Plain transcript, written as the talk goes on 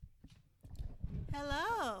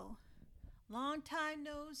Hello. Long time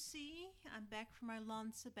no see. I'm back from my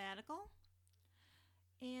long sabbatical.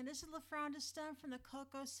 And this is LaFronda Stun from the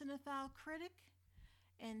Coco Cinephile Critic.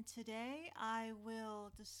 And today I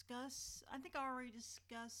will discuss, I think I already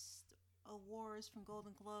discussed awards from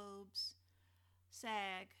Golden Globes,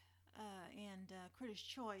 SAG, and Critics'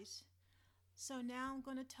 Choice. So now I'm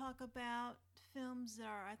going to talk about films that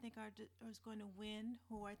I think are going to win,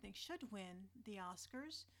 who I think should win the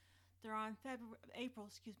Oscars. They're on April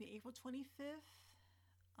 25th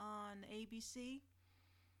on ABC.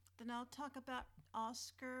 Then I'll talk about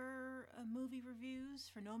Oscar movie reviews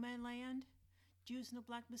for No Man Land, Judas and the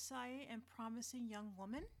Black Messiah, and Promising Young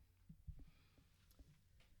Woman.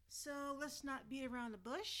 So let's not beat around the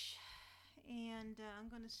bush. And I'm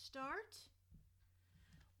going to start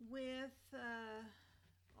with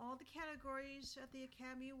all the categories at the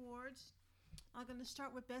Academy Awards. I'm going to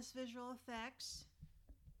start with Best Visual Effects.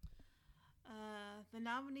 The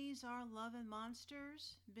nominees are Love and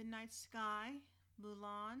Monsters, Midnight Sky,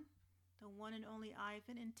 Mulan, The One and Only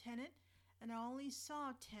Ivan, and Tenet. And I only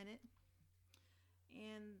saw Tenet.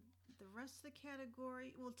 And the rest of the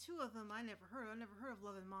category, well, two of them I never heard of. I never heard of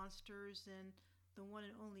Love and Monsters and The One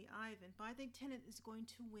and Only Ivan. But I think Tenet is going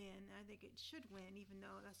to win. I think it should win, even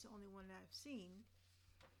though that's the only one that I've seen.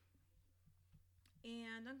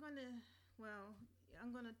 And I'm going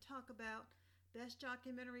to talk about Best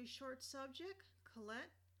Documentary Short Subject,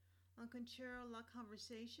 Colette, Un Concerto La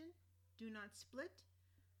Conversation, Do Not Split.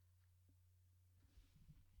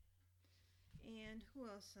 And who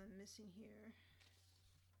else I'm missing here?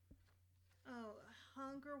 Oh,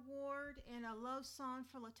 Hunger Ward and A Love Song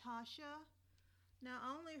for Latasha. Now,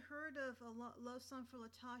 I only heard of A Love Song for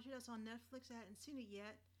Latasha. That's on Netflix. I hadn't seen it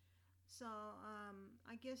yet. So,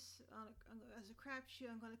 I guess as a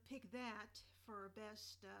crapshoot, I'm going to pick that for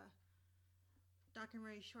Best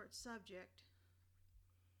Documentary Short Subject.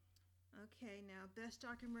 Okay, now Best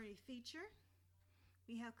Documentary Feature.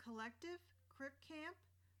 We have Collective, Crip Camp,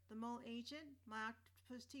 The Mole Agent, My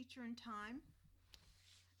Octopus Teacher in Time.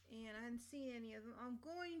 And I hadn't seen any of them. I'm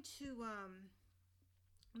going to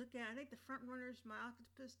look at, I think the front runners, My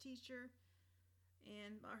Octopus Teacher.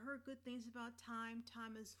 And I heard good things about Time.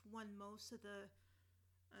 Time has won most of the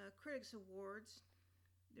Critics Awards.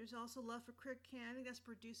 There's also Love for Crip Camp. I think that's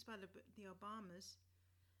produced by the Obamas.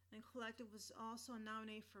 And Collective was also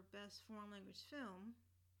nominated for Best Foreign Language Film.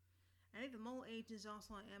 I think The Mole Agent is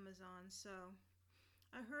also on Amazon. So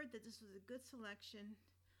I heard that this was a good selection.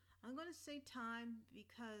 I'm going to say Time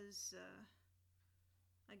because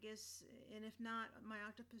I guess, and if not, My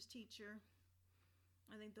Octopus Teacher.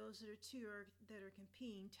 I think those are the two that are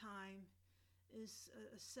competing. Time is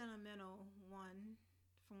a sentimental one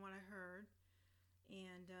from what I heard.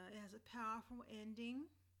 And it has a powerful ending.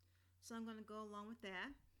 So I'm going to go along with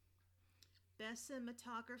that. Best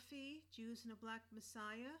Cinematography, Judas and the Black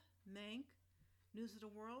Messiah, Mank, News of the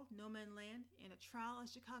World, No Man Land, and A Trial of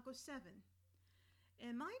Chicago 7.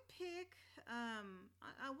 And my pick,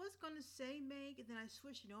 I was going to say Mank, and then I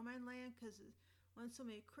switched to No Man Land because it won so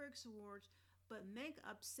many Critics Awards. But Mank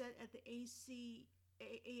upset at the ASC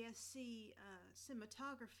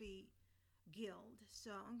Cinematography Guild.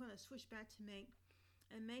 So I'm going to switch back to Mank.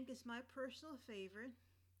 And Mank is my personal favorite.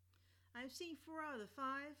 I've seen 4 out of the 5.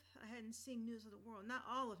 I hadn't seen News of the World. Not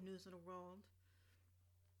all of News of the World.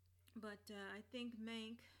 But I think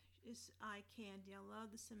Mank is eye candy. I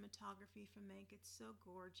love the cinematography from Mank. It's so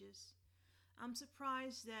gorgeous. I'm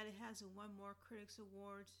surprised that it hasn't won more Critics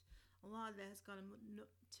Awards. A lot of that has gone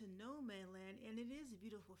to No Man Land. And it is a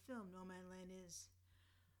beautiful film, No Man Land is.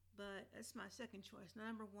 But that's my second choice.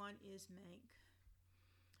 Number 1 is Mank.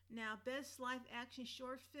 Now, Best Live Action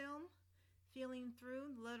Short Film, Feeling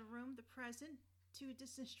Through, The Letter Room, The Present, Two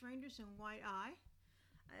Distant Strangers, and White Eye.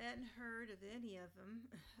 I hadn't heard of any of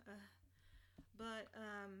them. But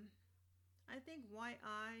I think White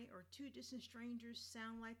Eye or Two Distant Strangers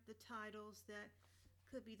sound like the titles that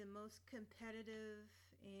could be the most competitive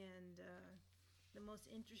and the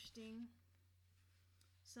most interesting.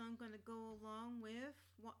 So I'm going to go along with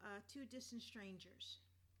Two Distant Strangers.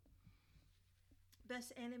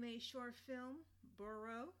 Best Animated Short Film,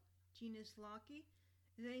 Burrow, Genius Locky,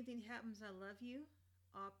 If Anything Happens, I Love You,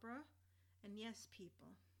 Opera, and Yes People.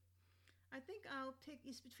 I think I'll pick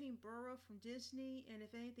it's between Burrow from Disney and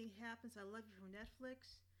If Anything Happens, I Love You from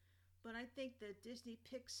Netflix. But I think the Disney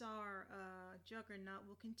Pixar juggernaut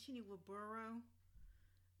will continue with Burrow.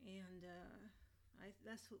 And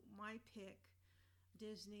that's my pick.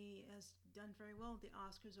 Disney has done very well with the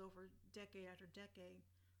Oscars over decade after decade.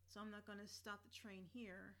 So I'm not going to stop the train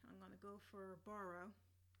here. I'm going to go for Burrow.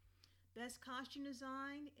 Best Costume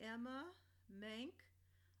Design, Emma, Mank,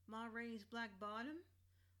 Ma Rainey's Black Bottom,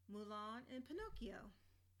 Mulan, and Pinocchio.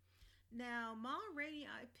 Now, Ma Rainey,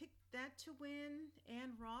 I picked that to win.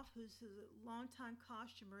 Anne Roth, who's a longtime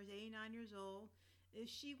costumer, is 89 years old.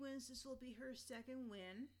 If she wins, this will be her second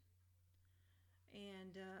win.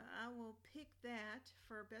 And I will pick that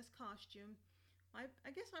for best costume.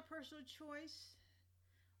 I guess my personal choice,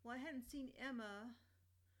 well, I hadn't seen Emma,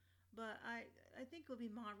 but I think it'll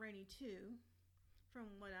be Ma Rainey too,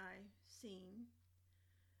 from what I've seen.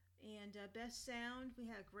 And best sound,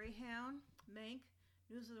 we have Greyhound, Mank,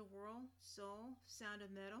 News of the World, Soul, Sound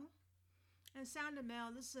of Metal. And Sound of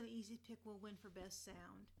Metal, this is an easy pick, will win for best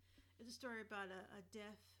sound. It's a story about a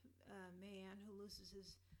deaf man who loses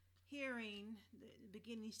his hearing, the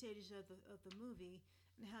beginning stages of the movie,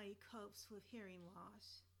 and how he copes with hearing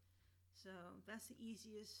loss. So that's the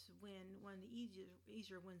easiest win, one of the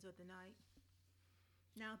easier wins of the night.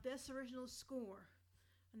 Now, best original score.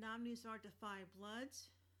 The nominees are The Five Bloods,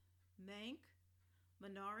 Mank,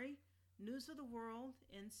 Minari, News of the World,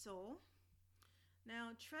 and Soul. Now,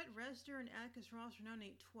 Trent Reznor and Atticus Ross were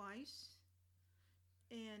nominated twice,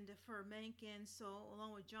 and for Mank and Soul,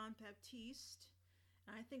 along with John Baptiste.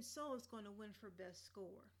 And I think Soul is going to win for best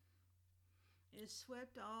score. It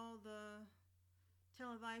swept all the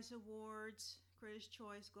televised awards, Critics'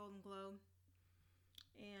 Choice, Golden Globe,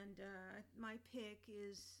 and my pick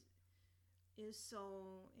is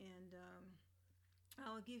Soul, and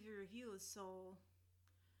I'll give you a review of Soul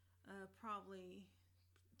probably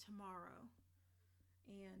tomorrow.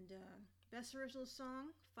 And best original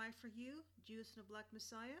song, Fight for You, Judas and the Black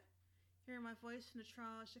Messiah. Hearing My Voice from the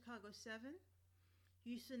Trial of Chicago 7.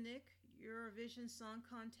 Houston Nick, Eurovision Song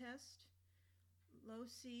Contest. Low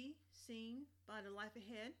C, Seen by The Life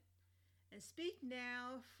Ahead. And Speak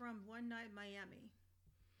Now from One Night Miami.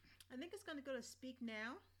 I think it's going to go to Speak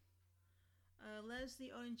Now.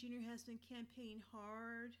 Leslie Odom Jr. has been campaigning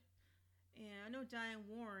hard. And I know Diane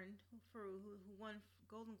Warren, who won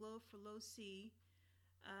Golden Globe for Low C.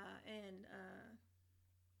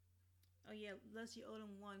 Leslie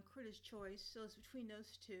Odom won Critics' Choice, so it's between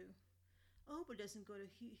those two. I hope it doesn't go to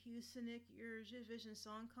Houston Eurovision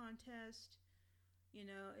Song Contest. You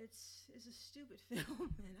know, it's a stupid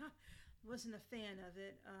film, and I wasn't a fan of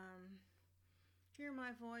it. Hear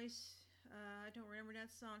My Voice, I don't remember that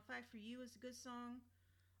song. Fight for You is a good song,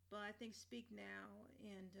 but I think Speak Now,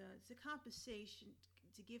 and it's a compensation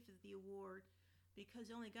to give it the award,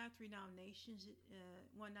 because I only got 3 nominations.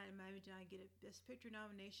 One Night in Miami did not get a Best Picture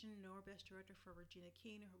nomination nor Best Director for Regina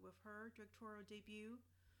King with her directorial debut.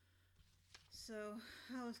 So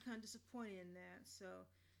I was kind of disappointed in that. So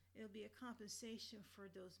it'll be a compensation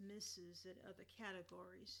for those misses in other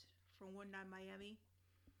categories from One Night in Miami.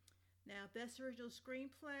 Now, Best Original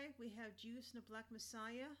Screenplay, we have Judas and the Black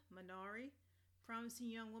Messiah, Minari,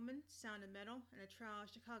 Promising Young Woman, Sound of Metal, and The Trial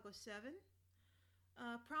of Chicago 7.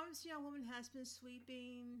 Promising Young Woman has been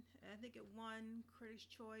sweeping. I think it won Critics'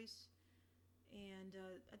 Choice, and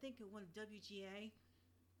I think it won WGA.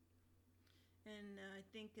 And I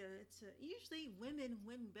think it's usually women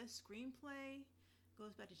win Best Screenplay.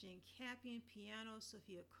 Goes back to Jane Campion, Piano,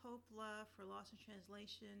 Sofia Coppola for Lost in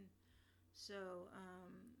Translation. So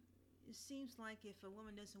it seems like if a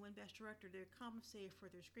woman doesn't win Best Director, they're compensated for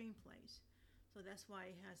their screenplays. So that's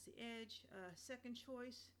why it has the edge. Second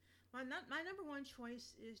choice. My number one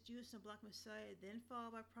choice is Judas and the Black Messiah, then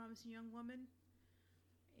followed by Promising Young Woman.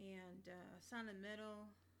 And Sound of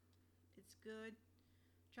Metal, it's good.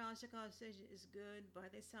 Trial of Chicago is good, but I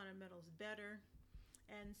think Sound of Metal is better.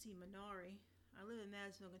 And see Minari. I live in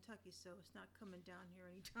Madisonville, Kentucky, so it's not coming down here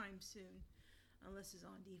anytime soon, unless it's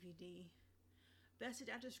on DVD. Best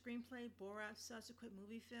Adapted Screenplay, Borat's subsequent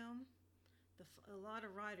movie film. A lot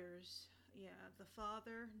of writers. Yeah, The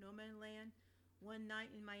Father, No Man's Land, One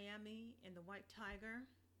Night in Miami, and The White Tiger.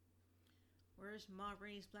 Where's Ma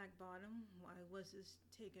Rainey's Black Bottom? Why was this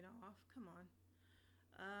taken off? Come on.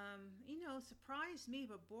 Surprised me,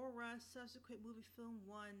 but Borat's subsequent movie film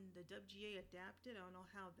won the WGA Adapted. I don't know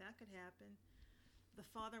how that could happen. The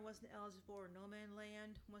Father wasn't eligible, or No Man's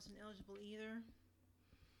Land wasn't eligible either.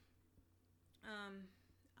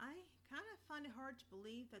 I kind of find it hard to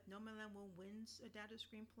believe that No Man's Land will win Adapted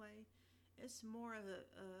Screenplay. It's more of a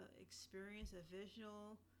experience, a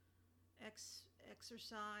visual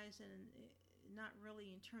exercise, and not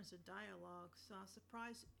really in terms of dialogue. So I'm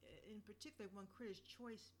surprised, in particular, won Critics'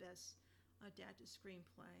 Choice Best Adapted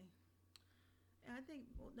Screenplay. And I think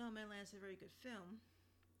No Man's Land is a very good film,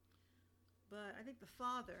 but I think The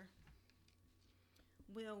Father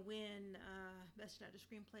will win Best Adapted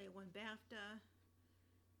Screenplay. It won BAFTA.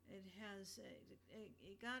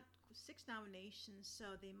 It got 6 nominations,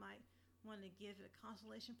 so they might wanted to give it a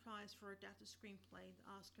consolation prize for adapted screenplay, the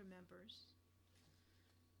Oscar members.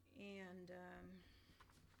 And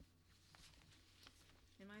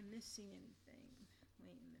am I missing anything?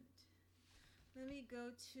 Wait a minute. Let me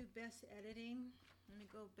go to Best Editing. Let me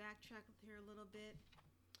go backtrack here a little bit.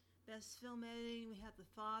 Best Film Editing, we have The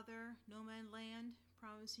Father, No Man's Land,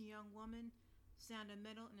 Promising Young Woman, Sound of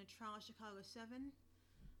Metal, and The Trial of Chicago 7.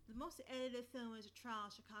 The most edited film is A Trial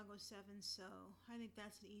of Chicago 7, so I think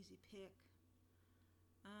that's an easy pick.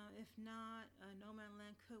 If not, No Man's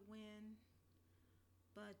Land could win,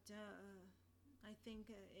 but I think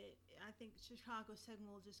Chicago 7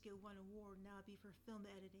 will just get one award, and that'll be for film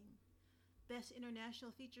editing. Best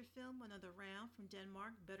International Feature Film, another round from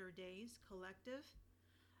Denmark, Better Days, Collective,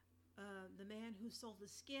 The Man Who Sold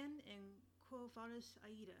His Skin, and Quo Vadis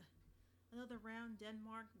Aida. Another round,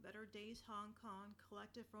 Denmark, Better Days, Hong Kong,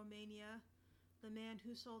 Collective, Romania, The Man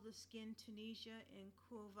Who Sold His Skin, Tunisia, and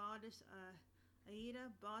Quo Vadis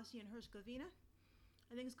Aida, Bosnia and Herzegovina.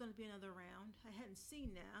 I think it's going to be another round. I hadn't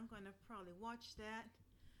seen that. I'm going to probably watch that,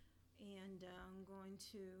 and I'm going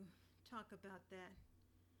to talk about that.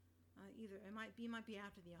 Either it might be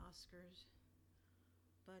after the Oscars,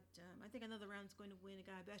 but I think another round is going to win. It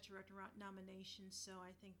got a Best Director nomination, so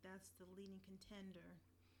I think that's the leading contender.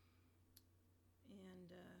 And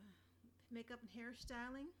makeup and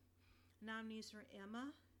hairstyling, nominees are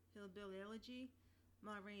Emma, Hillbilly Elegy,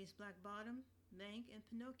 Ma Rainey's Black Bottom, Mank, and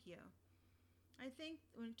Pinocchio. I think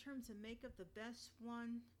in terms of makeup, the best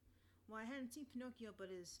one, well, I hadn't seen Pinocchio, but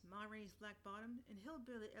is Ma Rainey's Black Bottom, and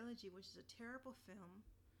Hillbilly Elegy, which is a terrible film.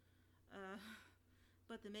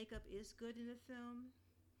 But the makeup is good in the film,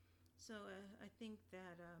 so I think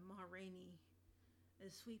that Ma Rainey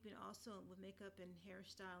is sweeping also with makeup and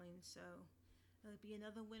hairstyling, so it'll be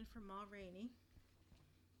another win for Ma Rainey.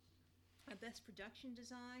 Best production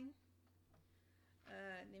design,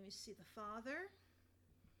 let me see, The Father,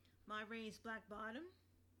 Ma Rainey's Black Bottom,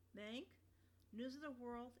 Mank, News of the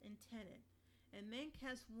World, and Tenet. And Mank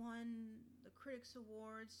has won the Critics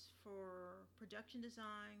Awards for production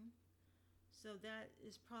design, so that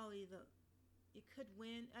is probably it could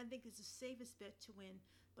win. I think it's the safest bet to win,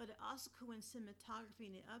 but it also could win cinematography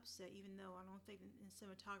in the upset, even though I don't think in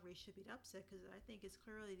cinematography it should be the upset, because I think it's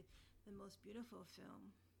clearly the most beautiful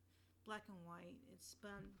film, black and white.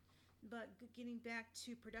 But getting back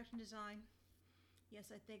to production design,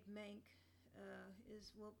 yes, I think Mank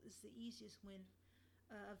is the easiest win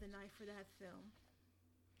of the night for that film.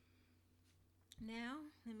 Now,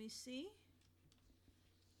 let me see.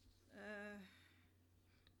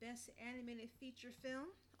 Best Animated Feature Film,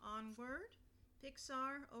 Onward,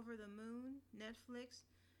 Pixar, Over the Moon, Netflix,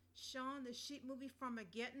 Shaun the Sheep Movie from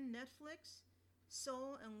Armageddon, Netflix,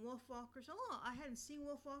 Soul, and Wolfwalkers. Oh, I hadn't seen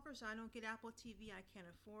Wolfwalkers, so I don't get Apple TV. I can't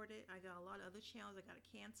afford it. I got a lot of other channels I got to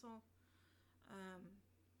cancel.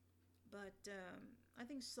 But I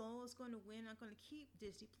think Soul is going to win. I'm going to keep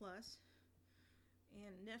Disney Plus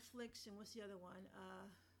and Netflix, and what's the other one?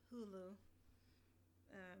 Hulu.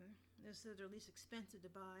 They're least expensive to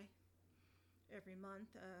buy every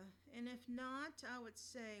month. And if not, I would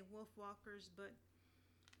say Wolfwalkers, but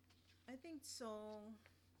I think Soul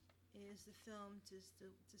is the film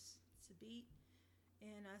to beat.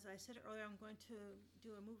 And as I said earlier, I'm going to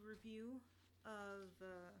do a movie review of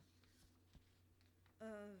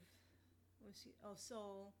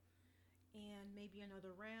Soul, and maybe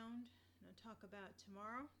another round, and I'll talk about it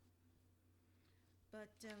tomorrow. But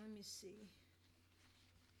let me see.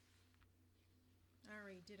 I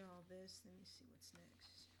already did all this. Let me see what's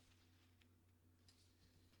next.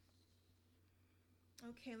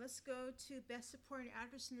 Okay, let's go to Best Supporting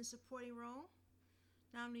Actress in a Supporting Role.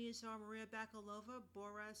 Nominees are Maria Bakalova,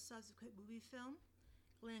 Borat's subsequent movie film,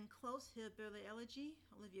 Glenn Close, Hillbilly Elegy,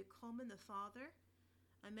 Olivia Colman, The Father,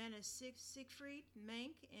 Amanda Seyfried,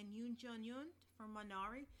 Mank, and Yoon Jong-yeon from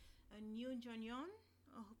Minari. And Yoon Jong-yeon,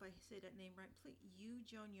 I hope I say that name right, please. Yoon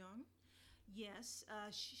Jong-yeon. Yes,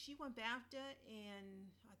 she won BAFTA,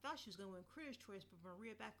 and I thought she was going to win Critics' Choice, but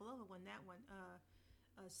Maria Bakalova won that one,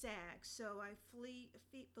 SAG. So I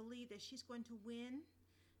believe that she's going to win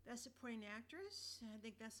Best Supporting Actress. I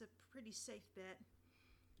think that's a pretty safe bet.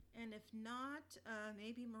 And if not,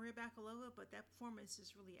 maybe Maria Bakalova, but that performance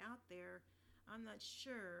is really out there. I'm not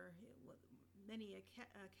sure many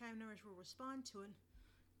Academy members will respond to it.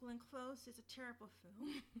 Glenn Close is a terrible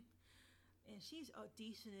film. And she's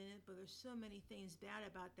decent in it, but there's so many things bad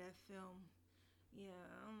about that film. Yeah,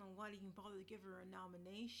 I don't know why they even bother to give her a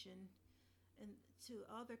nomination. And to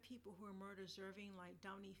other people who are more deserving, like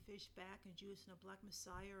Dominique Fishback and Judas and the Black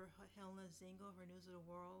Messiah, or Helena Zingo for News of the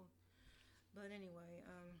World. But anyway,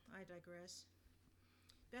 I digress.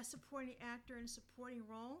 Best Supporting Actor in a Supporting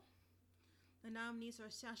Role. The nominees are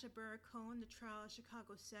Sacha Baron Cohen, The Trial of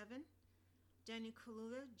Chicago 7, Daniel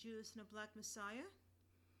Kaluuya, Judas and the Black Messiah,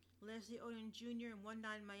 Leslie Odom Jr. in One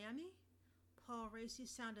Night in Miami, Paul Raci,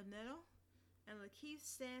 Sound of Metal, and Lakeith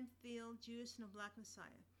Stanfield, Judas and the Black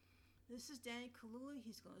Messiah. This is Daniel Kaluuya.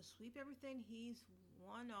 He's going to sweep everything. He's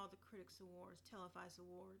won all the Critics Awards, televised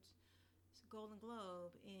awards, Golden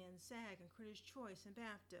Globe, and SAG, and Critics' Choice, and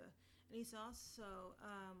BAFTA. And he's also,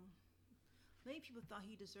 many people thought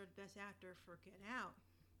he deserved Best Actor for Get Out.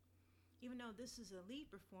 Even though this is a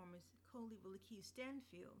lead performance, co-lead with Lakeith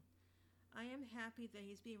Stanfield, I am happy that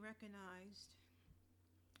he's being recognized.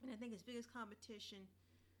 And I think his biggest competition,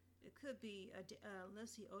 it could be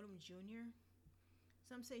Leslie Odom Jr.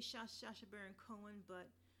 Some say Sacha Baron Cohen,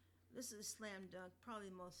 but this is a slam dunk,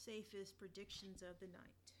 probably the most safest predictions of the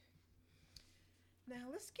night. Now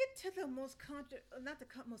let's get to the most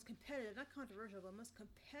most competitive, not controversial, but most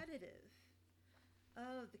competitive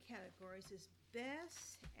of the categories is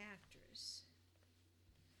Best Actress.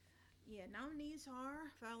 Yeah, nominees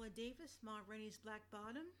are Viola Davis, Ma Rainey's Black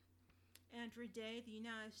Bottom, Andra Day, The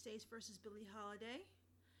United States vs. Billie Holiday,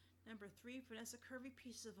 number 3, Vanessa Kirby,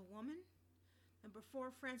 Pieces of a Woman, number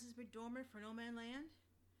 4, Frances McDormand for Nomadland,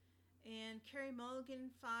 and Carey Mulligan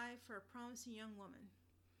 5 for A Promising Young Woman.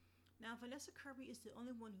 Now, Vanessa Kirby is the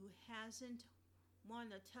only one who hasn't won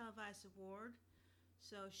a televised award,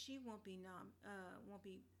 so she won't be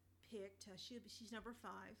picked. She's number 5,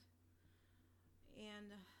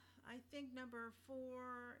 and I think number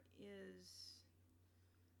 4 is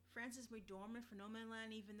Frances McDormand for Nomadland.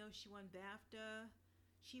 Even though she won BAFTA,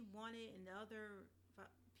 she won it, and the other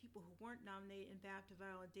people who weren't nominated in BAFTA,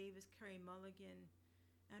 Viola Davis, Carey Mulligan,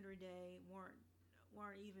 Andra Day, weren't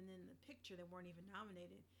even in the picture. They weren't even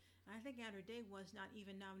nominated. And I think Andra Day was not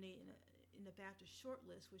even nominated in the BAFTA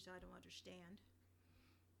shortlist, which I don't understand.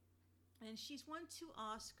 And she's won 2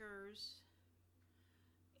 Oscars.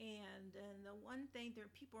 And the one thing that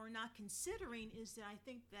people are not considering is that I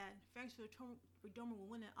think that Frances McDormand will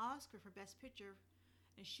win an Oscar for Best Picture,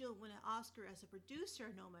 and she'll win an Oscar as a producer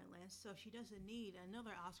of Nomadland, so she doesn't need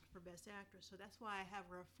another Oscar for Best Actress. So that's why I have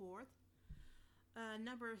her 4th.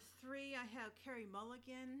 Number 3, I have Carey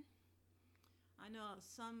Mulligan.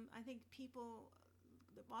 I think people,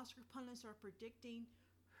 the Oscar pundits are predicting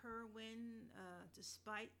her win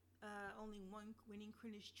despite only one winning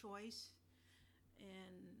Critics' Choice.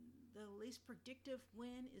 And the least predictive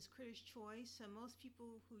win is Critics' Choice. So most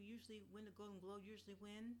people who usually win the Golden Globe usually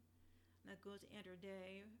win. And that goes to Andra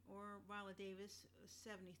Day or Viola Davis,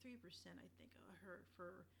 73% I think her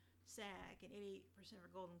for SAG and 88%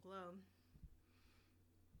 for Golden Globe.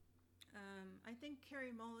 I think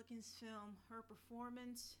Carey Mulligan's film, her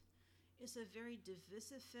performance, is a very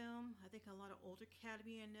divisive film. I think a lot of older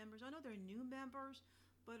Academy members, I know they're new members,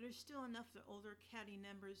 but there's still enough of the older Academy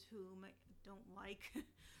members who don't like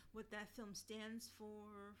what that film stands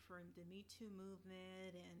for the Me Too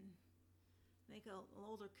movement, and I think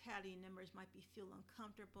older Academy members might feel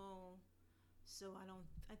uncomfortable. So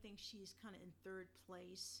I think she's kind of in 3rd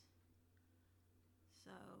place.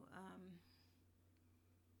 So,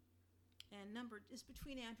 and it's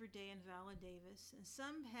between Andra Day and Viola Davis. And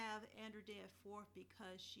some have Andra Day at 4th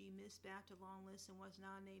because she missed BAFTA long list and was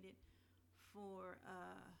nominated for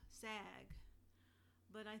SAG.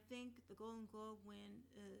 But I think the Golden Globe win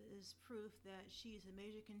is proof that she's a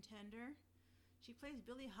major contender. She plays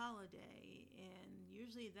Billie Holiday, and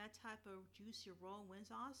usually that type of juicy role wins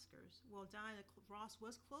Oscars. Well, Diana Ross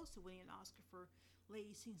was close to winning an Oscar for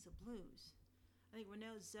Lady Sings the Blues. I think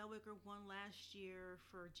Renee Zellweger won last year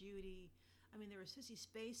for Judy. I mean, there was Sissy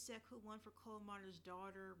Spacek who won for Coal Miner's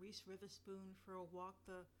Daughter, Reese Witherspoon for Walk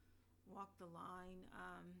the Line.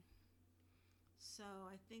 So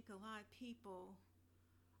I think a lot of people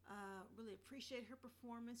really appreciate her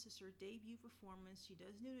performance. It's her debut performance. She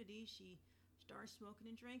does nudity. She started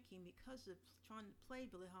smoking and drinking because of trying to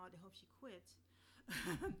play Billie Holiday. I hope she quits.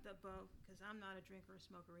 Because I'm not a drinker or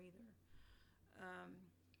smoker either.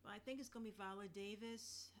 But I think it's going to be Viola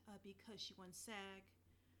Davis because she won SAG,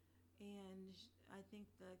 and I think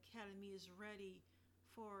the Academy is ready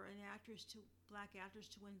for black actress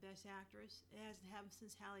to win Best Actress. It hasn't happened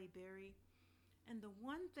since Halle Berry. And the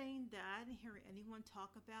one thing that I didn't hear anyone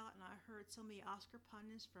talk about, and I heard so many Oscar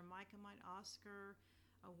pundits from Mike and Mike Oscar,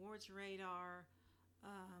 Awards Radar,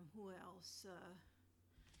 who else?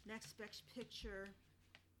 Next Best Picture,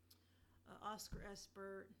 Oscar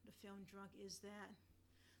Expert, the film Drunk, is that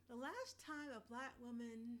the last time a black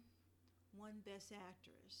woman won Best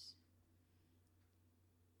Actress,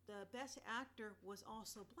 the Best Actor was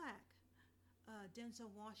also black.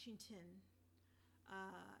 Denzel Washington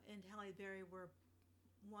and Halle Berry were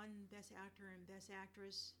won Best Actor and Best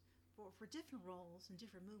Actress for different roles in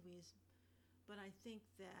different movies. But I think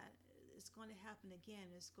that it's going to happen again.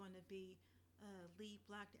 It's going to be lead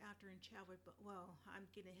black actor in Chadwick. Well, I'm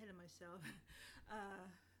getting ahead of myself. uh,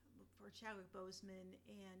 for Chadwick Boseman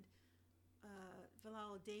and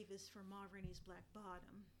Viola Davis for Ma Rainey's Black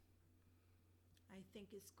Bottom. I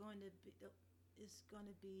think it's going to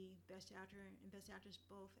be Best Actor and Best Actress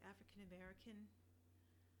both African American,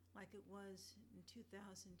 like it was in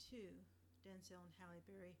 2002. Denzel and Halle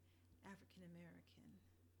Berry, African American.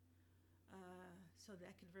 So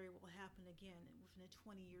that could very well happen again within a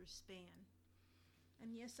 20-year span.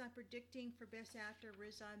 And yes, I'm predicting for Best Actor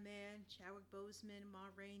Riz Ahmed, Chadwick Boseman, Ma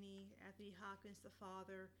Rainey, Anthony Hopkins, the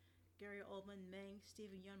father, Gary Oldman, Mank,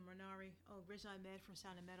 Stephen Yeun, Minari. Oh, Riz Ahmed from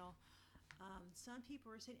Sound of Metal. Some people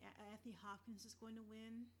are saying Anthony Hopkins is going to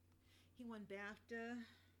win. He won BAFTA.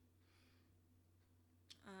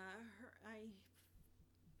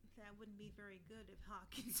 That wouldn't be very good if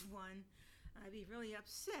Hopkins won. I'd be really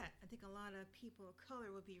upset. I think a lot of people of color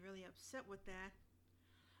would be really upset with that.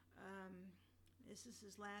 This is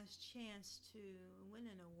his last chance to win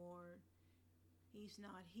an award. He's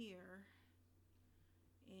not here,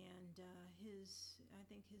 and I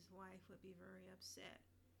think his wife would be very upset.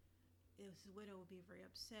 His widow would be very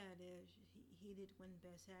upset if he did win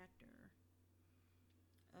Best Actor.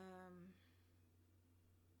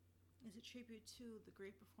 As a tribute to the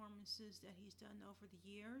great performances that he's done over the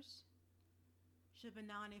years. Should have been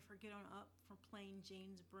nominated for Get On Up for playing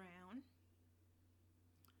James Brown.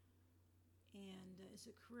 And it's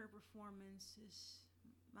a career performance. Is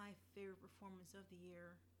my favorite performance of the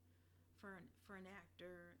year for an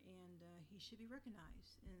actor, and he should be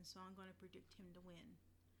recognized. And so I'm going to predict him to win.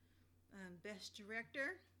 Best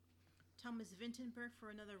Director, Thomas Vinterberg for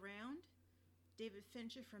Another Round, David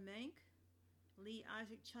Fincher for Mank, Lee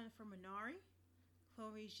Isaac Chung for Minari,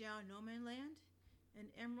 Chloe Zhao Nomadland,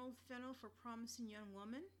 and Emerald Fennell for Promising Young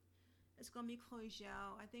Woman. It's going to be Chloe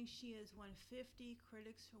Zhao. I think she has won 50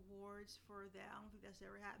 Critics Awards for that. I don't think that's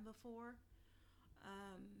ever happened before.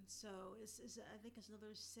 So I think it's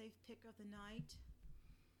another safe pick of the night.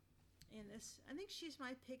 And I think she's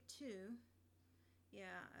my pick too.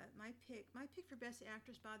 Yeah, my pick for Best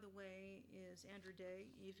Actress, by the way, is Andra Day,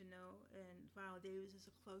 even though Viola Davis is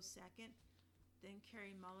a close second. Then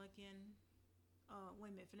Carey Mulligan.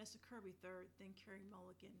 Wait a minute, Vanessa Kirby third, then Carey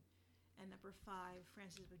Mulligan. And number 5,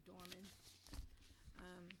 Frances McDormand.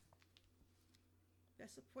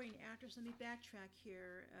 Best Supporting Actress, let me backtrack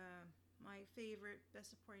here. My favorite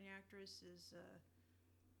Best Supporting Actress is,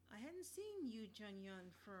 I hadn't seen Yoo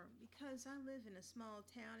Jun-young because I live in a small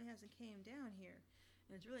town. It hasn't came down here.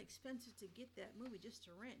 And it's really expensive to get that movie just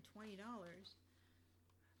to rent, $20.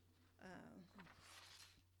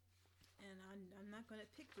 And I'm not going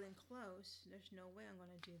to pick Glenn Close. There's no way I'm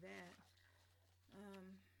going to do that.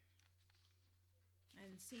 I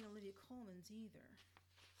hadn't seen Olivia Colman's either.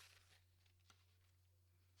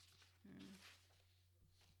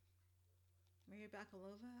 Maria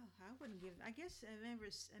Bakalova, I wouldn't give. I guess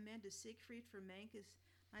Amanda Seyfried for Mank is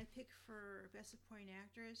my pick for Best Supporting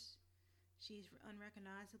Actress. She's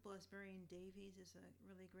unrecognizable as Marion Davies. Is a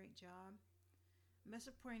really great job. Best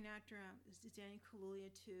Supporting Actor is Danny Kaluuya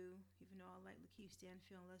too, even though I like Lakeith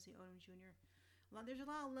Stanfield and Leslie Odom Jr. There's a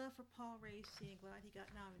lot of love for Paul Raci, and glad he got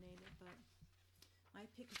nominated, but my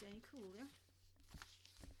pick is Danny Kaluuya.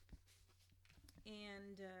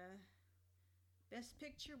 And Best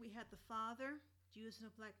Picture, we had The Father, Judas and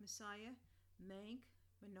the Black Messiah, Mank,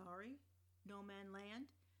 Minari, No Man Land,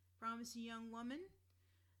 Promising Young Woman,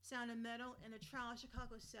 Sound of Metal, and The Trial of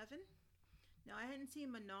Chicago 7. Now, I hadn't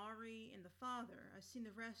seen Minari and The Father. I've seen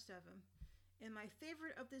the rest of them. And my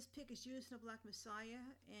favorite of this pick is Judas and the Black Messiah,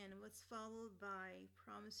 and what's followed by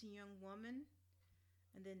Promising Young Woman,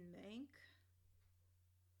 and then Mank,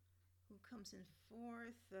 who comes in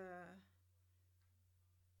 4th,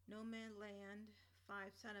 No Man Land,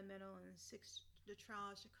 5, Sound of Metal, and 6, The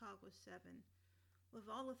Trial of Chicago 7. With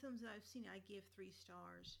all the films that I've seen, I give 3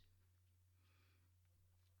 stars.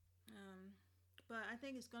 But I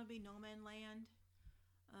think it's going to be No Man Land.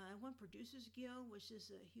 I won Producers Guild, which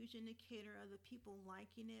is a huge indicator of the people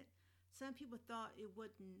liking it. Some people thought it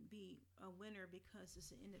wouldn't be a winner because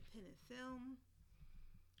it's an independent film.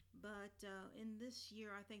 But in this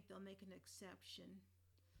year, I think they'll make an exception.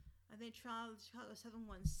 I think Trial of Chicago 7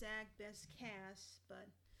 won SAG Best Cast, but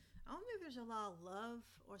I don't think there's a lot of love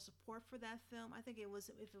or support for that film. I think if it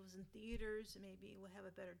was in theaters, maybe it would have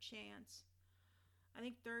a better chance. I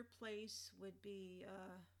think 3rd place would be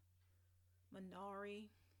Minari.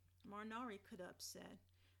 Minari could upset.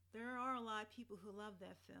 There are a lot of people who love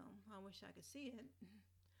that film. I wish I could see it.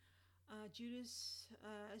 Judas,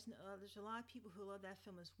 there's a lot of people who love that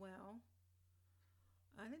film as well.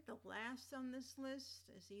 I think the last on this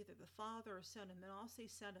list is either The Father or Sound of Metal. I'll say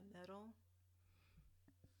Sound of Metal.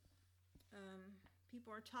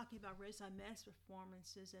 People are talking about Riz Ahmed's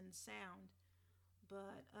performances and sound,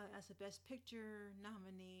 but as a Best Picture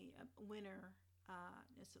nominee, winner,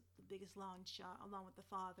 it's the biggest long shot, along with The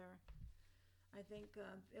Father. I think The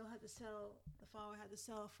Father had to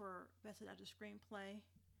settle for Best Adapted Screenplay.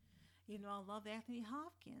 You know, I love Anthony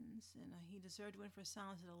Hopkins, and he deserved to win for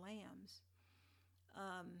Silence of the Lambs.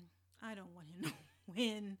 I don't want him to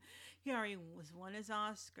win. He already won his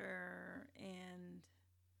Oscar, and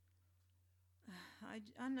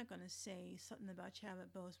I'm not going to say something about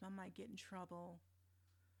Chadwick Boseman. I might get in trouble.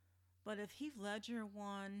 But if Heath Ledger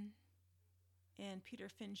won and Peter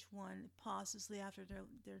Finch won pauselessly after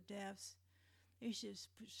their deaths, they should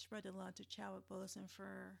spread the love to Chadwick Boseman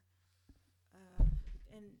for,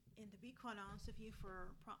 and to be quite honest with you,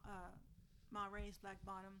 for Ma Rainey's Black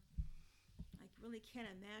Bottom. I really can't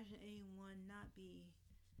imagine anyone not be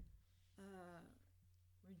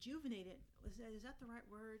rejuvenated. Is that the right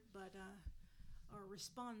word? But or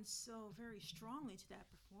respond so very strongly to that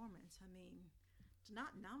performance. I mean, to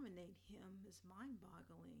not nominate him is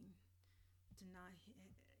mind-boggling. To not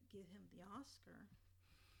give him the Oscar.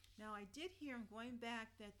 Now, I did hear, I'm going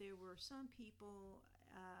back, that there were some people,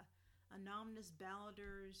 anonymous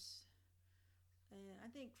balladers, and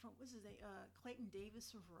I think from Clayton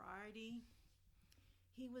Davis from Variety.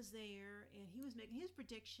 He was there, and he was making his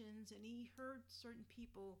predictions, and he heard certain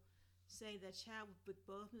people say that Chadwick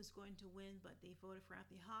Boseman was going to win, but they voted for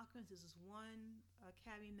Anthony Hopkins. This is one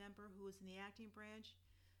Academy member who was in the acting branch,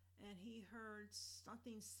 and he heard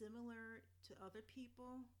something similar to other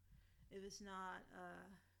people. If it's not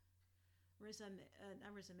not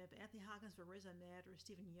Riz Ahmed, but Anthony Hopkins, but Riz Ahmed or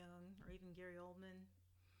Stephen Young or even Gary Oldman.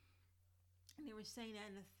 And they were saying that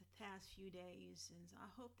in the past few days, and I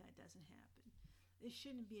hope that doesn't happen. It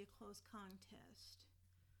shouldn't be a close contest.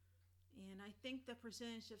 And I think the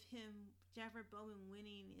percentage of him, Chadwick Boseman,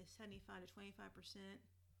 winning is 75 to 25%.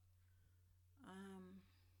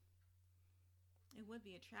 It would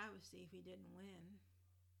be a travesty if he didn't win.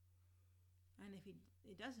 And if he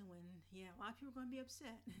doesn't win, yeah, a lot of people are going to be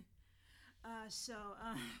upset.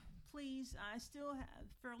 Please, I still have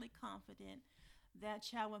fairly confident that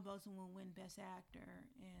Chadwick Boseman will win Best Actor,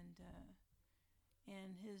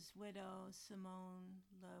 and his widow Simone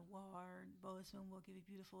LeWard Boseman will give a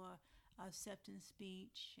beautiful acceptance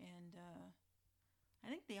speech, and I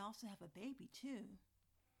think they also have a baby too.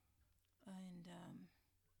 And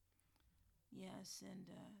yes, and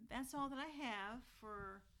that's all that I have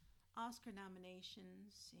for Oscar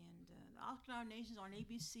nominations, and the Oscar nominations are on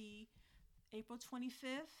ABC April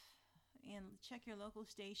 25th, and check your local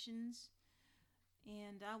stations.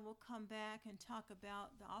 And I will come back and talk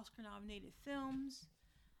about the Oscar nominated films.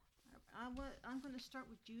 I'm going to start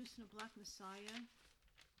with Judas and the Black Messiah,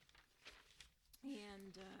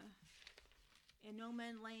 and No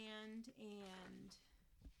Man Land, and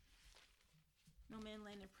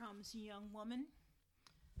Promising Young Woman.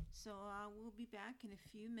 So I will be back in a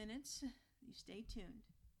few minutes. You stay tuned.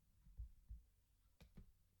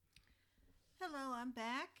 Hello, I'm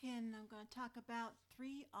back, and I'm going to talk about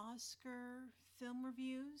 3 Oscar film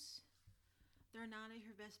reviews. They're nominated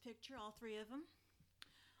for Best Picture, all 3 of them.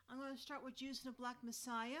 I'm going to start with Judas and the Black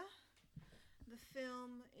Messiah. The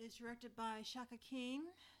film is directed by Shaka King,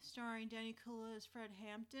 starring Danny Kaluuya as Fred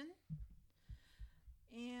Hampton.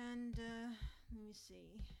 And let me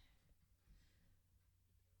see.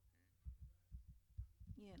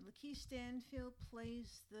 Yeah, Lakeith Stanfield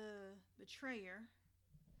plays the betrayer.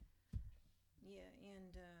 Yeah,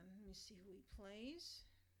 and let me see who he plays.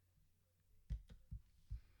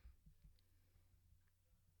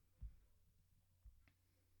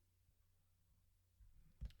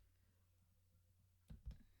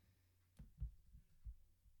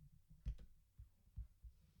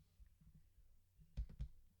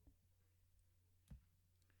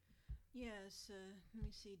 Yes, let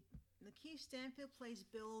me see. Lakeith Stanfield plays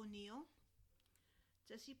Bill O'Neill.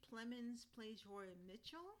 Jesse Plemons plays Roy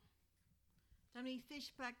Mitchell. Dominique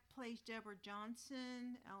Fishback plays Deborah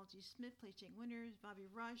Johnson. Algie Smith plays Jake Winters. Bobby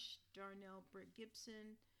Rush, Darnell Britt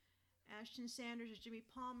Gibson. Ashton Sanders is Jimmy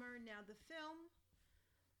Palmer. Now, the film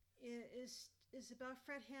is about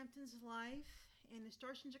Fred Hampton's life, and it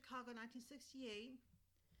starts in Chicago, 1968.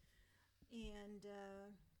 And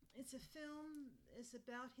it's a film. It's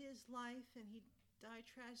about his life, and he died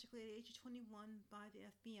tragically at the age of 21 by the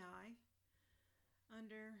FBI.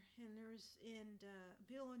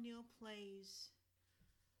 Bill O'Neill plays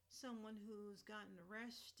someone who's gotten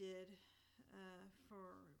arrested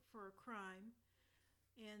for a crime,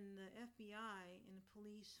 and the FBI and the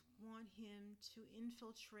police want him to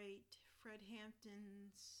infiltrate Fred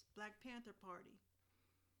Hampton's Black Panther Party.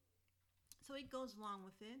 So he goes along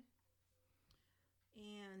with it,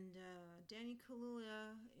 and Danny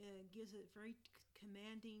Kaluuya gives a very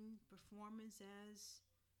commanding performance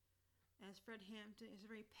as Fred Hampton. It's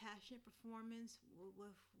a very passionate performance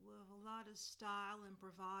with a lot of style and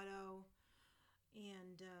bravado,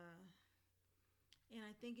 and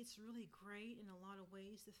I think it's really great in a lot of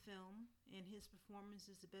ways, the film, and his performance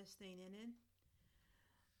is the best thing in it.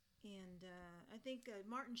 And I think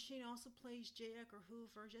Martin Sheen also plays J. Edgar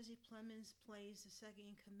Hoover. Jesse Plemons plays the second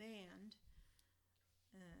in command.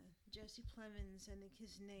 Jesse Plemons, I think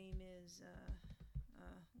his name is,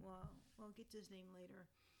 we'll get to his name later.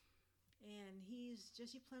 And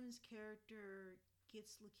Jesse Plemons' character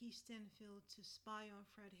gets Lakeith Stanfield to spy on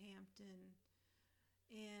Fred Hampton.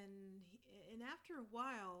 And after a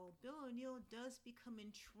while, Bill O'Neill does become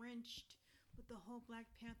entrenched with the whole Black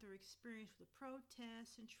Panther experience, with the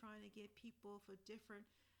protests and trying to get people for different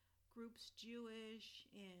groups, Jewish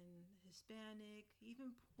and Hispanic,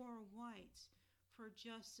 even poor whites, for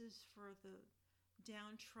justice for the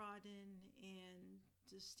downtrodden and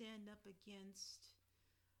to stand up against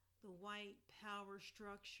the white power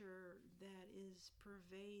structure that is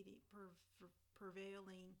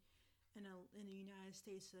prevailing in the United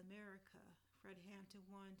States of America. Fred Hampton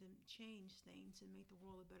wanted to change things and make the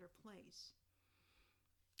world a better place.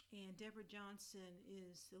 And Deborah Johnson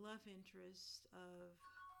is the love interest of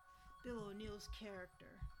Bill O'Neill's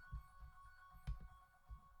character.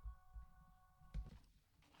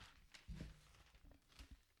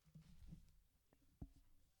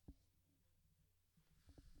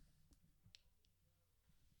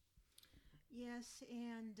 Yes,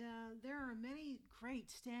 and there are many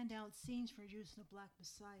great standout scenes for Judas and the Black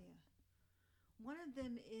Messiah. One of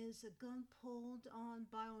them is a gun pulled on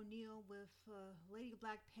by O'Neill with Lady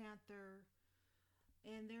Black Panther,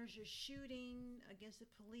 and there's a shooting against the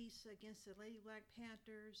police, against the Lady Black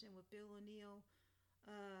Panthers, and with Bill O'Neill.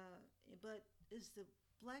 But it's the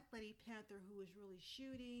Black Lady Panther who is really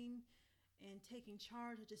shooting and taking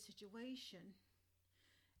charge of the situation.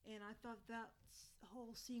 And I thought that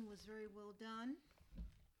whole scene was very well done.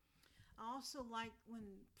 I also liked when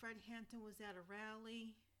Fred Hampton was at a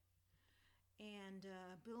rally, and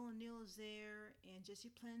Bill O'Neill is there, and Jesse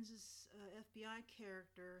Plemons' FBI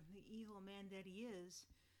character, the evil man that he is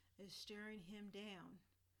staring him down.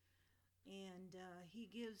 And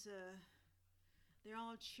they're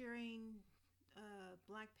all cheering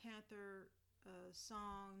Black Panther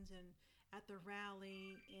songs and at the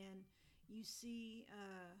rally, and you see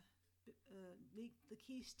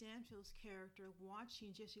Lakeith Stanfield's character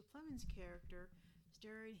watching Jesse Plemons' character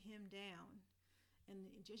staring him down. And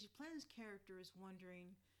Jesse Plemons' character is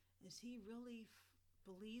wondering, is he really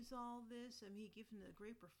believes all this? I mean, he gives him a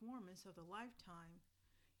great performance of the lifetime.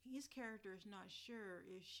 His character is not sure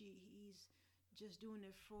if he's just doing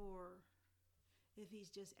it if he's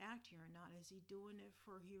just acting or not. Is he doing it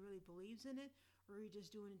for he really believes in it, or is he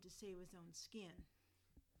just doing it to save his own skin?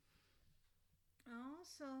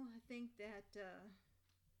 Also, I think that,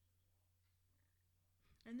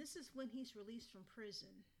 and this is when he's released from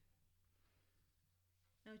prison.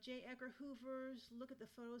 Now, J. Edgar Hoover's look at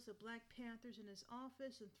the photos of Black Panthers in his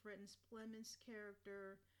office and threatens Plemons'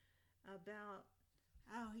 character about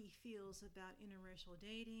how he feels about interracial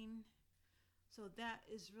dating. So that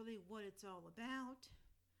is really what it's all about.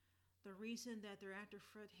 The reason that they're after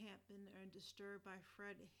Fred Hampton and disturbed by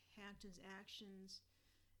Fred Hampton's actions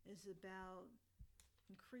is about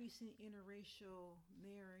increasing interracial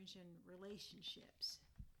marriage and relationships.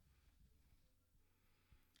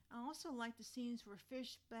 I also like the scenes where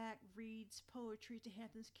Fishback reads poetry to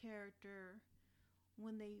Hampton's character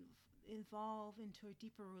when they evolve into a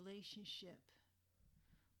deeper relationship.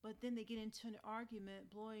 But then they get into an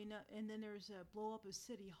argument, blowing up, and then there's a blow up of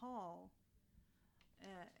City Hall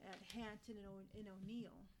at Hampton and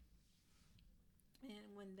O'Neill. And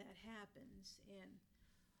when that happens, and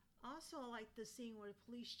also I like the scene where the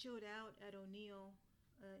police showed out at O'Neill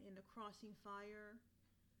in the crossing fire.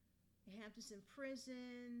 Hampton's in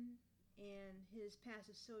prison, and his past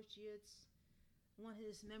associates, one of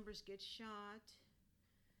his members gets shot,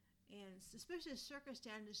 and especially the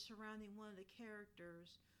circumstances surrounding one of the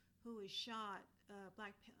characters who is shot,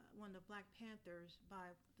 one of the Black Panthers,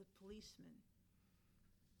 by the policeman.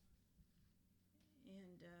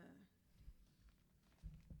 And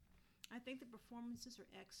I think the performances are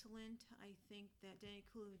excellent. I think that Danny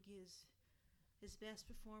Kaluuya gives his best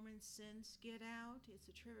performance since Get Out. It's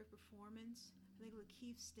a terrific performance. I think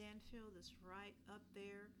Lakeith Stanfield is right up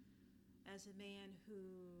there as a man who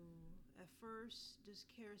at first just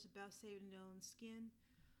cares about saving his own skin,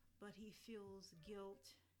 but he feels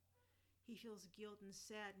guilt. He feels guilt and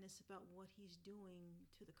sadness about what he's doing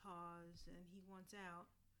to the cause, and he wants out.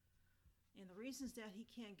 And the reasons that he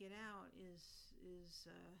can't get out is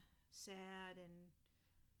sad, and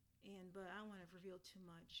but I don't want to reveal too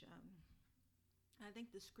much. I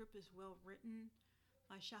think the script is well written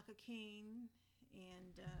by Shaka Kane,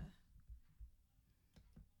 and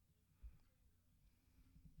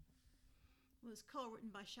was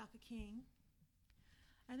co-written by Shaka King.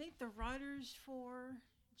 I think the writers for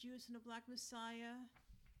Judas and the Black Messiah.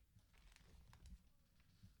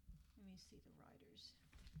 Let me see the writers.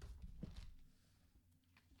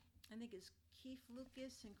 I think it's Keith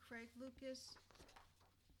Lucas and Craig Lucas.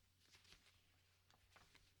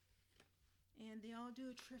 And they all do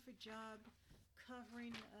a terrific job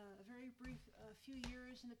covering a very brief few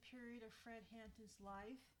years in the period of Fred Hampton's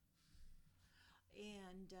life.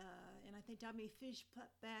 And I think Dominique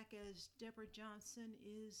Fishback as Deborah Johnson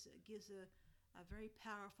gives a very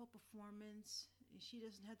powerful performance. She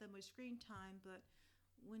doesn't have that much screen time, but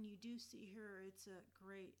when you do see her, it's a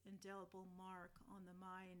great indelible mark on the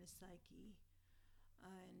mind and the psyche.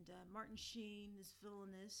 And Martin Sheen is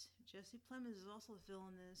villainous. Jesse Plemons is also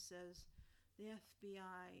villainous as the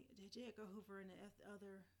FBI, J. Edgar Hoover, and the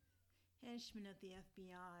other henchmen of the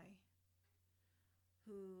FBI.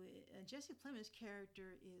 Jesse Plemons'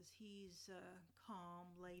 character he's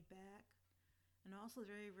calm, laid back, and also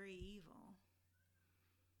very, very evil.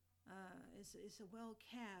 It's a well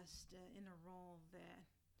cast in a role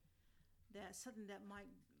that's something that Matt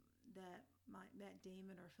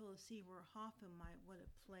Damon or Philip Seymour Hoffman would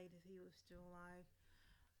have played if he was still alive.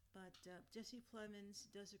 But Jesse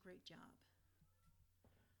Plemons does a great job,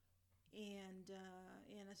 and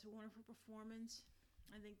it's a wonderful performance.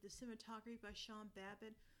 I think the cinematography by Sean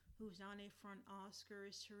Babbitt, who's nominated for an Oscar,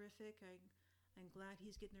 is terrific. I'm glad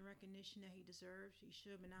he's getting the recognition that he deserves. He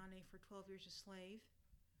should have been nominated for 12 Years a Slave.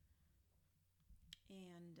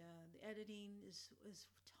 And the editing is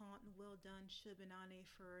taut and well done. Should have been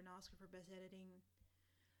nominated for an Oscar for Best Editing.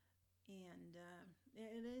 And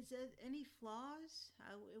is there any flaws?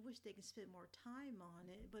 I wish they could spend more time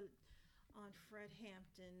on it, but on Fred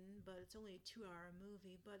Hampton, but it's only a 2-hour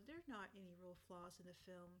movie, but there are not any real flaws in the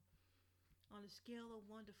film. On a scale of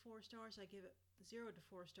 1 to 4 stars, I give it 0 to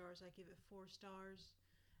 4 stars. I give it 4 stars.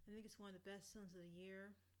 I think it's one of the best films of the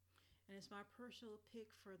year, and it's my personal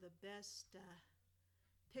pick for the best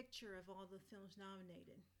picture of all the films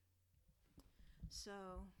nominated.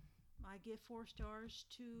 So I give 4 stars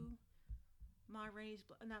to Ma Rainey's,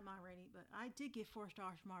 not Ma Rainey, but I did give 4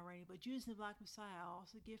 stars to Ma Rainey, but Judas and the Black Messiah, I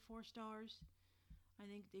also give 4 stars. I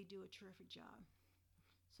think they do a terrific job.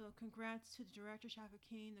 So congrats to the director, Shaka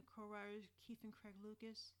King, the co-writers, Keith and Craig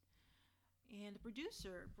Lucas, and the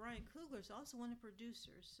producer, Brian Coogler, is also one of the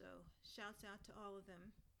producers, so shouts out to all of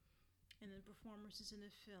them. And the performances in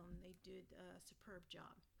the film, they did a superb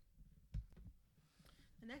job.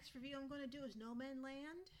 The next review I'm going to do is No Man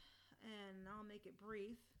Land, and I'll make it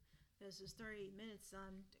brief. This is 38 minutes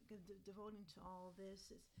I'm devoting to all of this.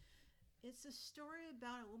 It's a story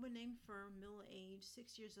about a woman named Fern, middle-aged,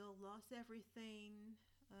 6 years old, lost everything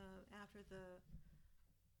after the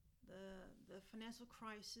financial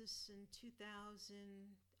crisis in 2008,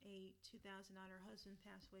 2009. Her husband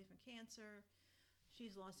passed away from cancer.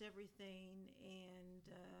 She's lost everything, and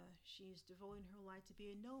she's devoting her life to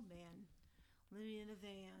be a nomad, living in a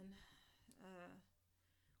van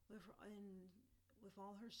with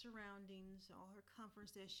all her surroundings, all her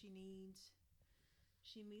comforts that she needs.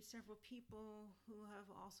 She meets several people who have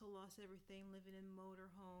also lost everything, living in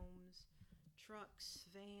motorhomes, trucks,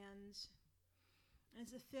 vans. And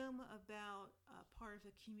it's a film about part of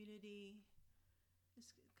a community.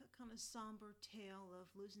 It's a kind of somber tale of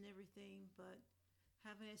losing everything, but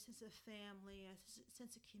having a sense of family, a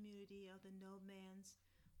sense of community, of the nomads,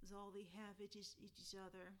 is all they have each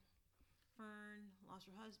other. Fern lost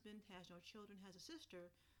her husband, has no children, has a sister,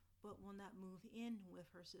 but will not move in with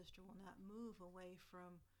her sister, will not move away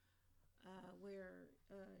from where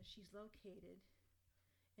she's located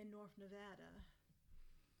in North Nevada.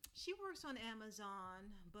 She works on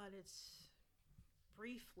Amazon, but it's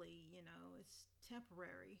briefly, it's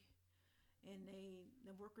temporary, and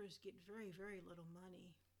the workers get very, very little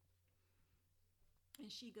money. And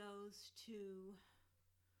she goes to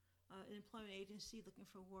an employment agency looking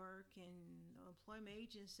for work, and the employment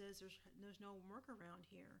agent says there's no work around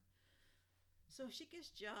here. So she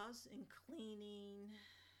gets jobs in cleaning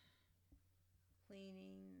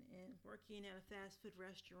and working at a fast food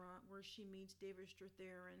restaurant, where she meets David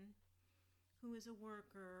Strathairn, who is a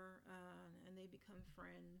worker, and they become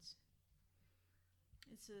friends.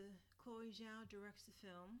 It's a Chloe Zhao directs the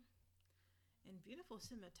film, and beautiful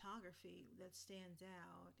cinematography that stands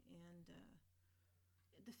out. And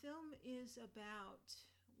the film is about,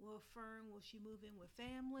 will she move in with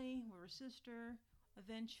family, with her sister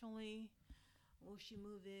eventually? Will she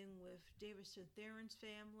move in with David Strathairn's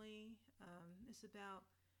family? It's about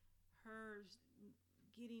her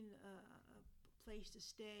getting a place to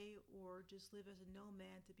stay or just live as a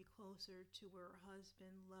nomad to be closer to where her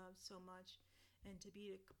husband loves so much and to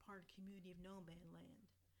be a part of the community of No Man Land.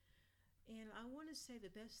 And I want to say the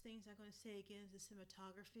best things I'm going to say again is the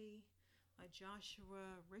cinematography by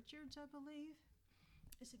Joshua Richards, I believe.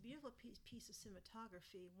 It's a beautiful piece of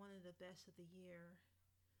cinematography, one of the best of the year.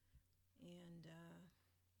 And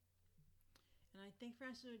I think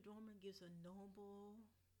Frances McDormand gives a noble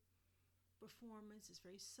performance. It's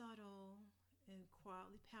very subtle and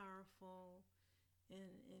quietly powerful. And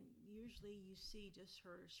usually you see just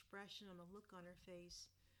her expression and the look on her face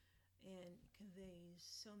and conveys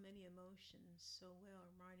so many emotions so well,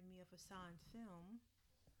 reminding me of a silent film.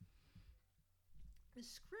 The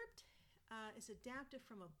script is adapted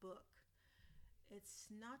from a book. It's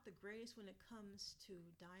not the greatest when it comes to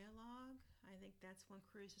dialogue. I think that's one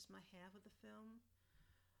criticism I have of the film.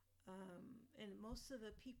 And most of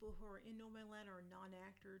the people who are in No Man Land are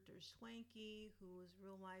non-actors. There's Swankie, who is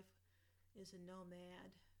real life is a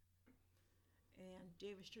nomad, and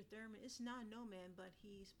David Strathairn is not a nomad, but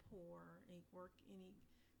he's poor and he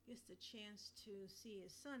gets the chance to see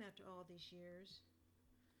his son after all these years.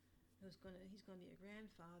 He's gonna be a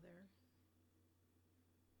grandfather,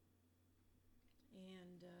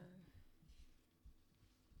 and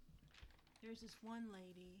there's this one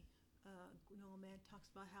lady, nomad, talks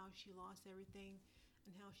about how she lost everything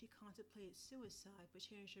and how she contemplated suicide, but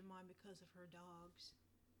changed her mind because of her dogs.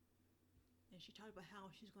 And she talked about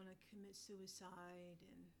how she's going to commit suicide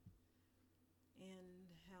and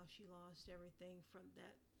how she lost everything from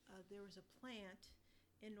that. There was a plant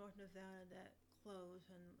in North Nevada that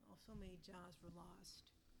closed, and so many jobs were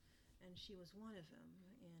lost, and she was one of them.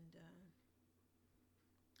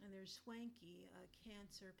 And there's Swankie, a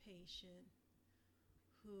cancer patient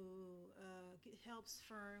who helps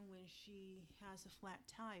Fern when she has a flat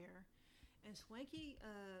tire, and Swankie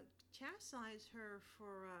chastises her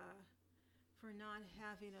for not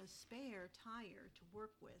having a spare tire to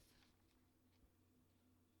work with.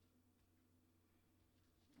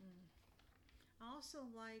 I also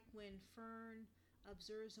like when Fern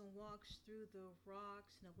observes and walks through the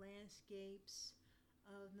rocks and the landscapes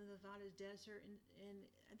of the Nevada desert, and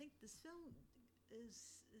I think this film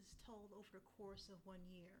is told over the course of 1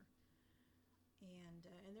 year.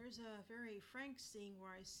 And there's a very frank scene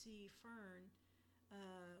where I see Fern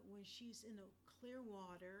when she's in the clear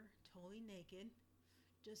water, totally naked.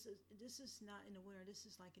 This is not in the winter. This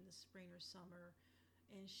is like in the spring or summer,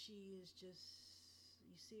 and she is just,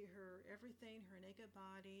 you see her everything, her naked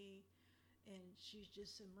body, and she's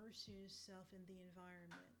just immersing herself in the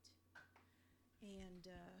environment. And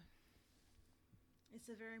it's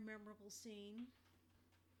a very memorable scene.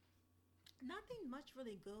 Nothing much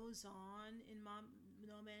really goes on in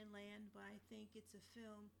No Man Land, but I think it's a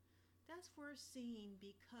film that's worth seeing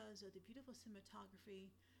because of the beautiful cinematography.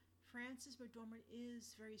 Frances McDormand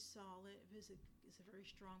is very solid. It's a very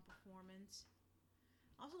strong performance.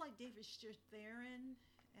 I also like David Strathairn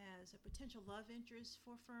as a potential love interest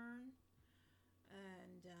for Fern.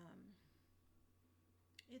 And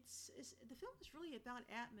the film is really about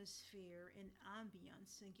atmosphere and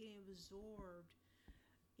ambience and getting absorbed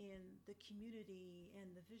in the community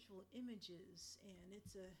and the visual images, and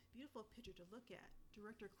it's a beautiful picture to look at.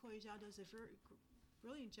 Director Chloe Zhao does a very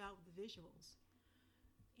brilliant job with the visuals,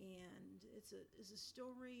 and it's a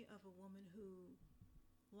story of a woman who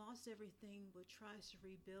lost everything but tries to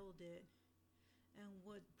rebuild it, and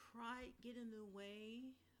would pride get in the way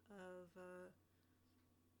of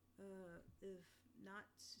if not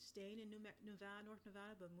staying in Nevada, North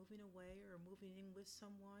Nevada, but moving away or moving in with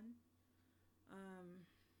someone.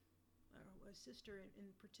 A sister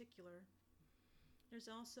in particular.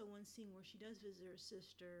 There's also one scene where she does visit her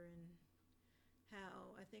sister, and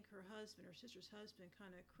how I think her sister's husband,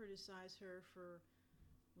 kind of criticized her for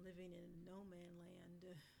living in no man land,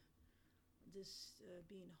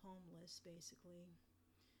 being homeless basically.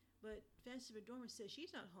 But Frances McDormand says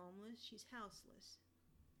she's not homeless; she's houseless.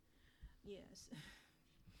 Yes.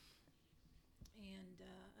 And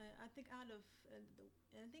I think out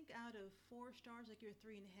of 4 stars, I give it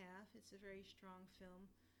 3.5. It's a very strong film.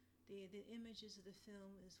 The images of the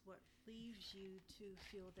film is what leaves you to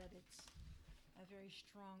feel that it's a very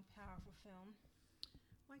strong, powerful film.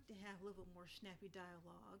 I like to have a little bit more snappy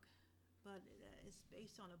dialogue, but it's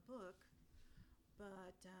based on a book.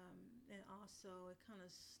 but and also it kind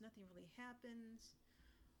of nothing really happens.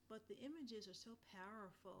 But the images are so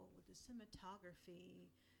powerful with the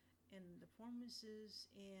cinematography and the performances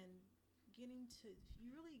and you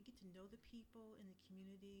really get to know the people in the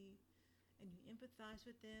community and you empathize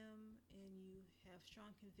with them and you have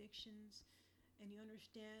strong convictions and you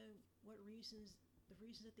understand the reasons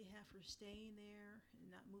that they have for staying there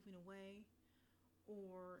and not moving away.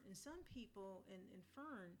 Or in some people, in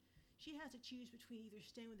Fern, she has to choose between either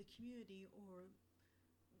staying with the community or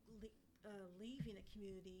leaving a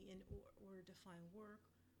community in order to find work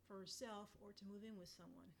for herself or to move in with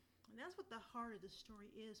someone. And that's what the heart of the story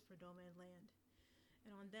is for Nomadland.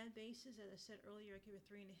 And on that basis, as I said earlier, I give it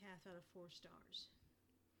 3.5 out of 4 stars.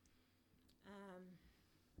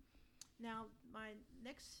 Now, my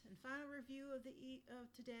next and final review of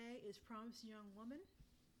today is Promising Young Woman.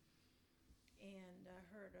 And I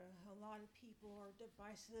heard a lot of people are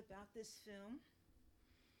divisive about this film.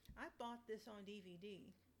 I bought this on DVD,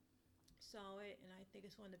 saw it, and I think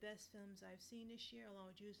it's one of the best films I've seen this year,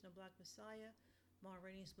 along with Judas and the Black Messiah, Ma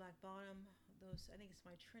Rainey's Black Bottom. I think it's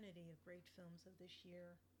my trinity of great films of this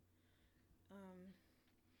year.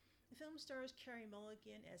 The film stars Carey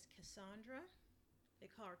Mulligan as Cassandra.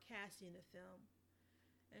 They call her Cassie in the film.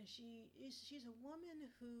 And she's a woman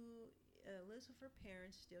who lives with her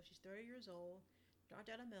parents still. She's 30 years old, dropped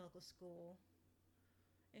out of medical school.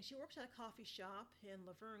 And she works at a coffee shop, and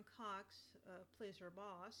Laverne Cox plays her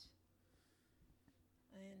boss.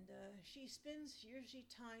 And she spends usually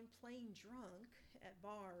time playing drunk at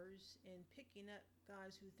bars and picking up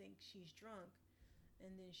guys who think she's drunk.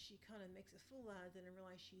 And then she kind of makes a fool out of them and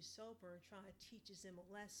realizes she's sober and teaches them a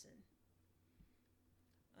lesson.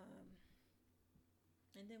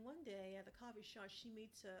 And then one day at the coffee shop, she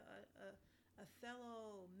meets a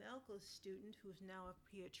fellow medical student who's now a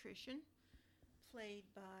pediatrician, played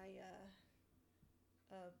by,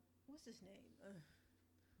 what's his name?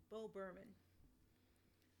 Bo Berman.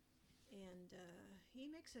 And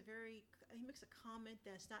he makes a comment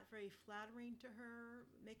that's not very flattering to her,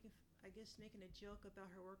 making a joke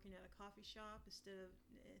about her working at a coffee shop instead of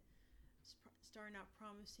starting out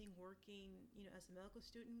promising working, as a medical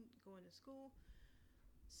student, going to school.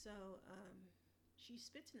 So she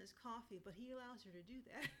spits in his coffee, but he allows her to do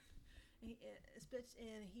that. He spits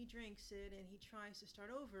in, he drinks it, and he tries to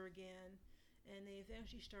start over again, and they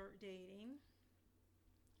eventually start dating.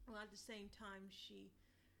 Well, at the same time, she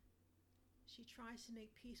tries to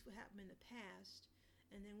make peace with what happened in the past,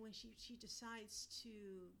 and then when she decides to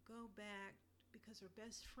go back because her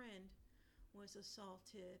best friend was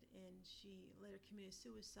assaulted, and she later committed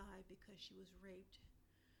suicide because she was raped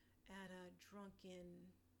at a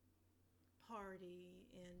drunken party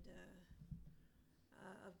and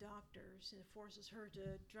of doctors, and it forces her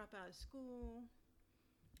to drop out of school,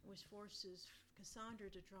 which forces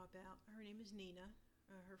Cassandra to drop out. Her name is Nina,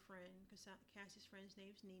 her friend, Cassie's friend's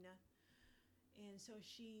name is Nina. And so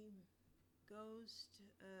she goes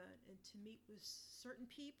to meet with certain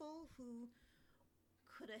people who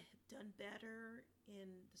could have done better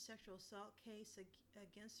in the sexual assault case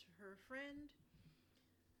against her friend.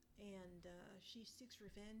 And she seeks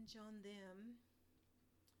revenge on them.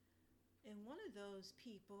 And one of those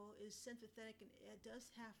people is sympathetic and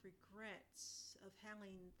does have regrets of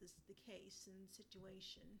handling the case and the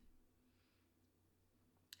situation.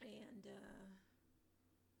 And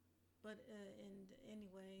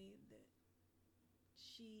anyway,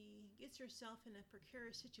 she gets herself in a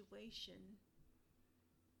precarious situation,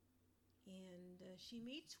 and she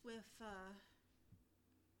meets with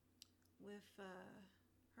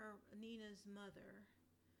her Nina's mother,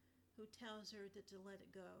 who tells her to let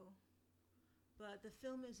it go. But the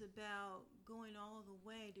film is about going all the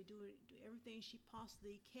way to do everything she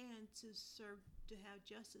possibly can to have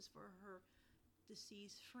justice for her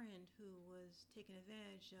deceased friend who was taken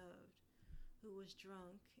advantage of, who was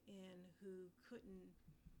drunk, and who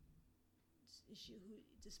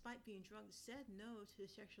despite being drunk, said no to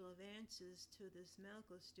sexual advances to this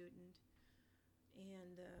medical student.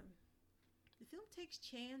 And the film takes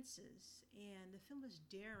chances, and the film is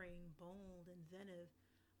daring, bold, inventive.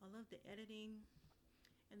 I love the editing.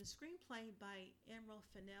 And the screenplay by Emerald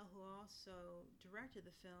Fennell, who also directed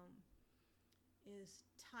the film, is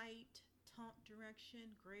tight, taut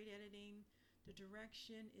direction, great editing. The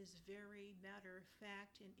direction is very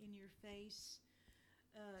matter-of-fact and in your face.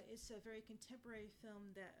 It's a very contemporary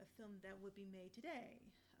film that would be made today.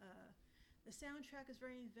 The soundtrack is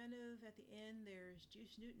very inventive. At the end, there's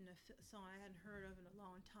Juice Newton, a song I hadn't heard of in a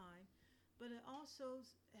long time. But it also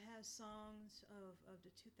has songs of the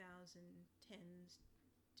 2010s,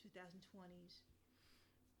 2020s.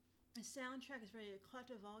 The soundtrack is very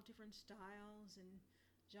eclectic of all different styles and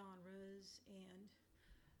genres. And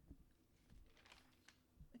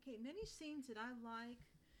okay, many scenes that I like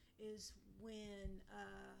is when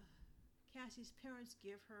Cassie's parents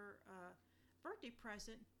give her a birthday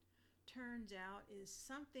present. Turns out is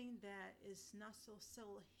something that is not so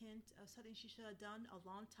subtle a hint of something she should have done a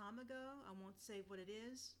long time ago. I won't say what it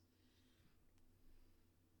is.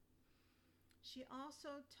 She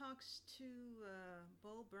also talks to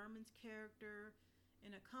Bo Berman's character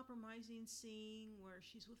in a compromising scene where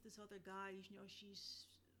she's with this other guy. You know, she's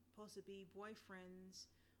supposed to be boyfriends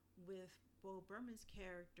with Bo Berman's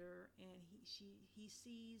character, and he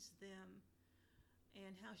sees them,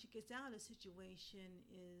 and how she gets out of the situation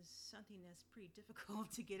is something that's pretty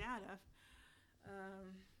difficult to get out of.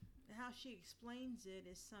 How she explains it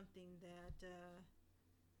is something that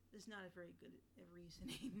is not a very good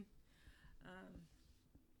reasoning.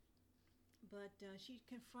 But she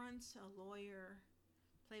confronts a lawyer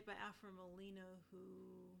played by Alfred Molina who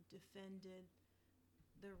defended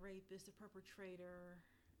the rapist, the perpetrator,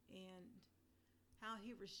 and how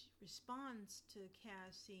he responds to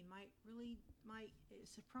Cassie might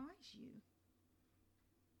surprise you.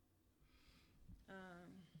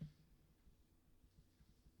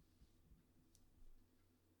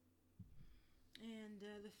 And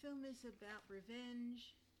the film is about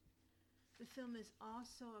revenge. The film is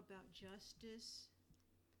also about justice.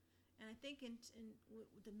 And I think in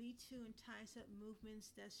the Me Too and Time's Up movements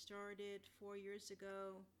that started 4 years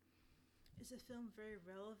ago, is a film very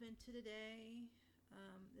relevant to today.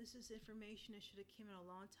 This is information that should have come out a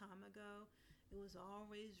long time ago. It was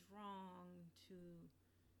always wrong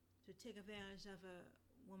to take advantage of a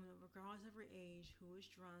woman, regardless of her age, who is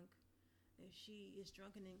drunk. If she is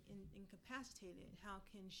drunk and incapacitated, how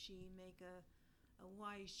can she make a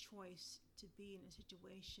wise choice to be in a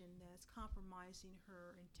situation that's compromising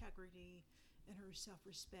her integrity and her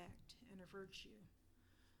self-respect and her virtue?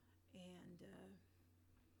 And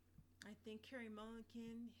I think Carey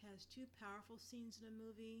Mulligan has two powerful scenes in the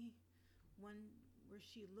movie. One where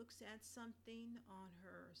she looks at something on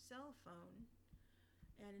her cell phone,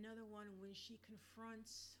 and another one when she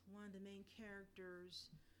confronts one of the main characters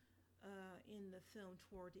in the film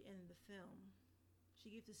toward the end of the film. She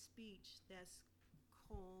gives a speech that's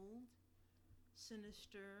cold,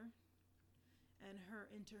 sinister, and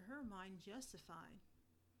to her mind, justified.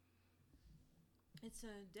 It's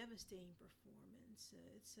a devastating performance.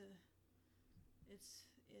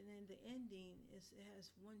 And then the ending it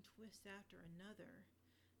has one twist after another.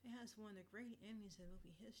 It has one of the great endings in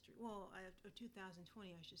movie history. Well, of 2020,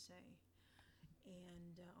 I should say.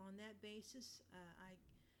 And on that basis,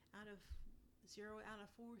 out of 0 out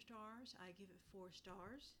of 4 stars, I give it 4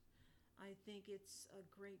 stars. I think it's a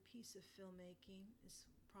great piece of filmmaking. It's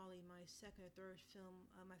probably my second or third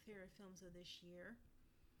film, my favorite films of this year.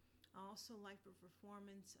 I also like the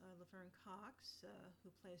performance of Laverne Cox,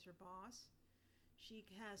 who plays her boss. She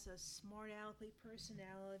has a smart alecky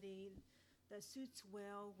personality that suits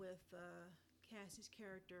well with Cassie's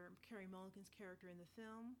character, Carey Mulligan's character in the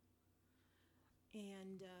film.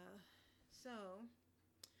 And so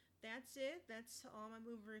that's it. That's all my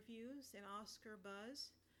movie reviews and Oscar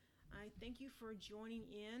buzz. I thank you for joining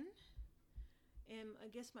in. And I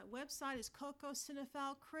guess my website is Coco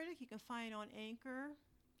Cinephile Critic. You can find it on Anchor.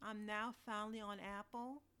 I'm now finally on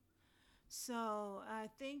Apple. So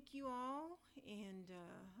thank you all, and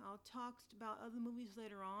I'll talk about other movies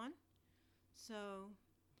later on. So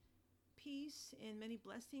peace and many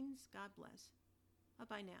blessings. God bless.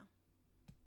 Bye-bye now.